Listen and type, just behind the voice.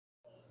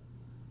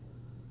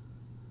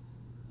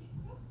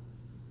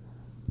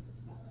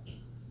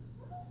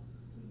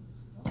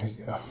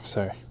go.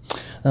 Sorry.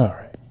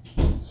 Alright.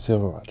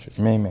 Silver Watcher.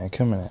 Main man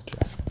coming at you.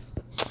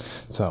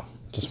 So,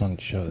 just wanted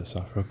to show this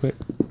off real quick.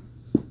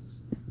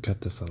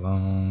 Got this a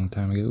long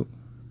time ago.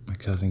 My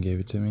cousin gave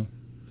it to me.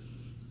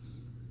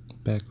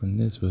 Back when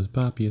this was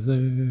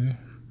popular.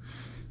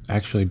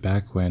 Actually,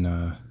 back when,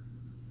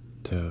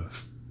 to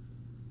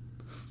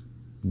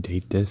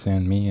date this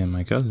and me and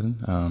my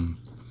cousin,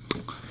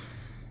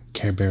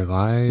 Care Bear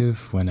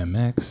Live,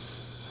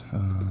 WinMX,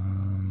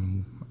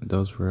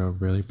 those were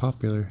really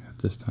popular at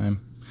this time.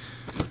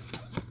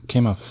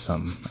 Came off of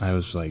something. I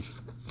was like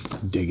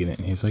digging it,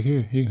 and he's like,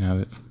 "Here, you can have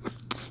it."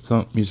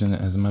 So I'm using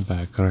it as my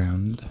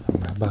background.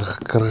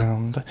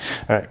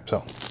 Alright,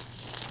 so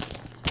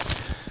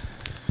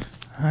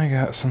I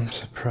got some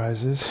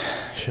surprises.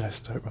 Should I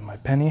start with my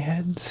penny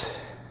heads,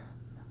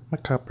 my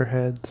copper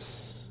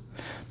heads,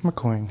 my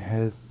coin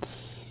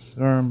heads,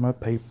 or my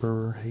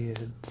paper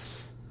heads?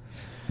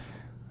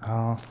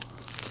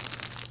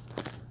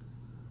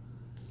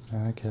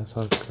 I guess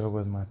I'll go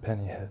with my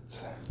penny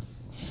heads.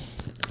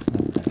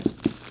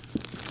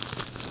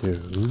 So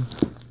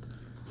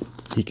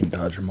he can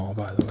dodge them all,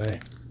 by the way.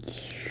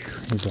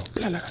 He's all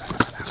blah, blah,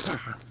 blah,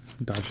 blah.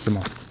 Dodged them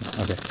all.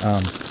 Okay.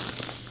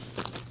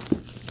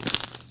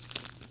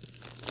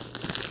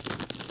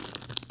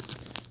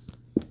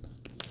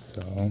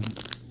 So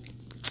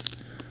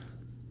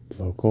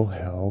local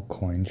hell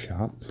coin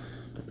shop.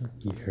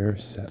 Year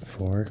set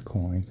for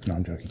coins. No,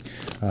 I'm joking.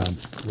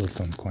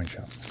 Wolfram coin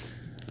shop.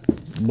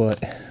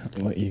 But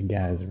what you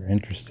guys are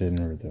interested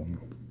in were the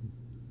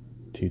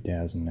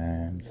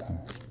 2009s, huh?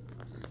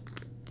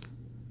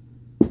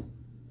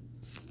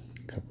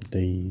 Couple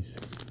D's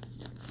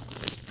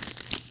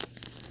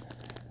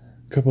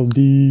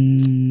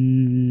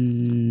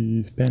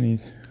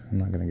pennies. I'm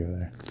not gonna go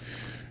there.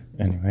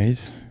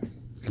 Anyways,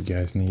 if you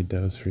guys need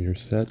those for your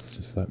sets,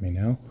 just let me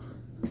know.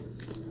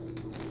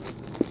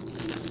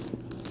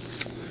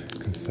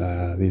 Because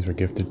these were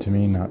gifted to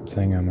me, not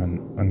saying I'm an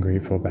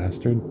ungrateful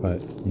bastard,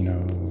 but, you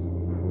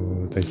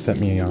know, they set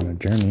me on a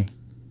journey,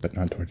 but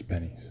not towards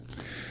pennies.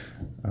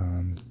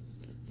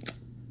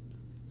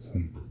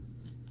 So,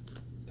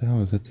 the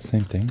hell, is that the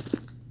same thing?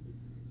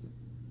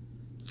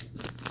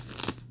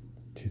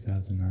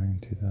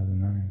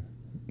 2009,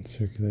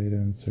 circulated,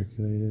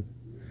 uncirculated,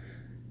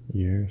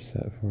 year,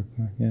 set for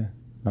coin, yeah.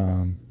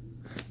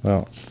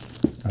 Well,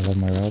 I love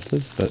my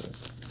relatives, but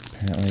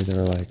apparently they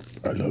were like,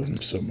 "I love them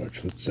so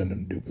much, let's send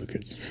them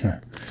duplicates."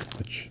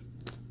 Which,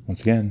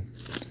 once again,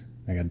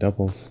 I got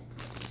doubles.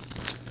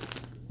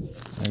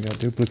 I got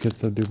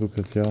duplicates of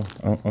duplicates, y'all.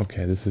 Oh,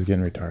 okay, this is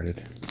getting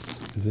retarded.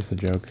 Is this a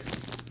joke?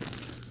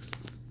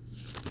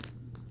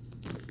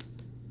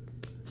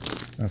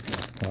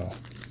 Okay, well.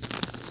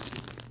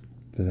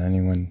 Does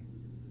anyone...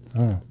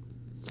 Oh.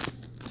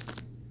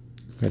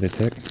 Got a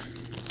tick?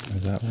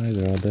 Is that why?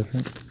 They're all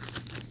different?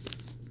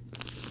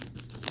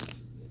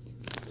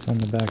 What's on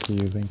the back of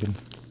you, Lincoln?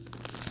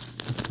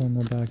 What's on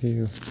the back of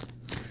you?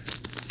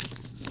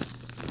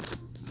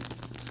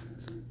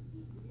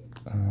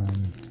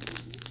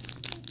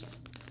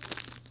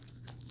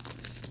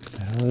 The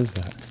hell is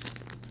that?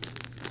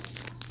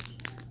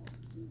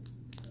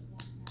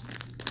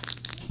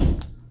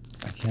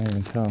 I can't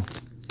even tell.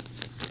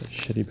 That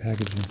shitty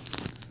packaging.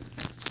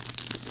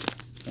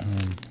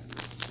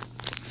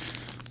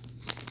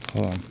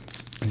 Hold on.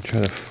 Let me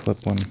try to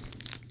flip one.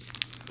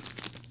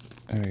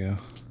 There we go.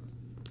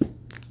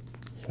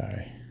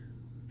 Sorry.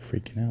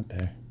 Freaking out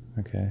there.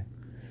 Okay.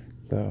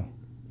 So,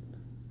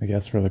 I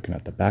guess we're looking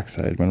at the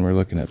backside when we're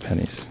looking at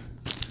pennies.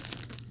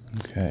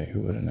 Okay,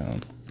 who would have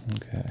known?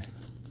 Okay.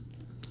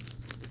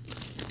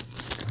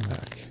 Come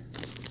back.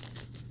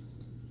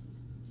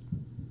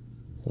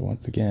 So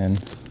once again,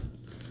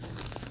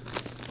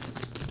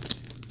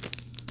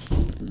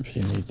 if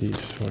you need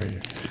these for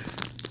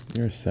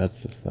your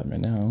sets, just let me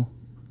know.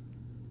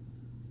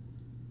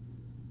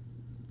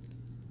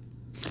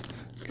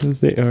 Because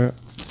they are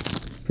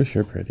for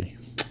sure pretty.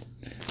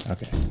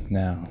 Okay,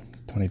 now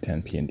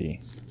 2010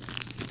 P&D.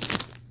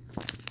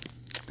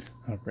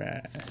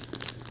 Alright.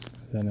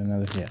 Is that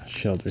another? Yeah,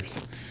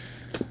 shoulders.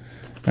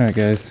 Alright,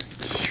 guys.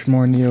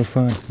 More Neo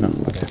fun. No,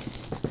 okay.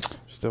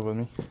 Still with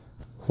me?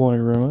 Thank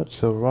you very much,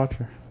 Silver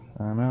Watcher.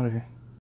 I'm out of here.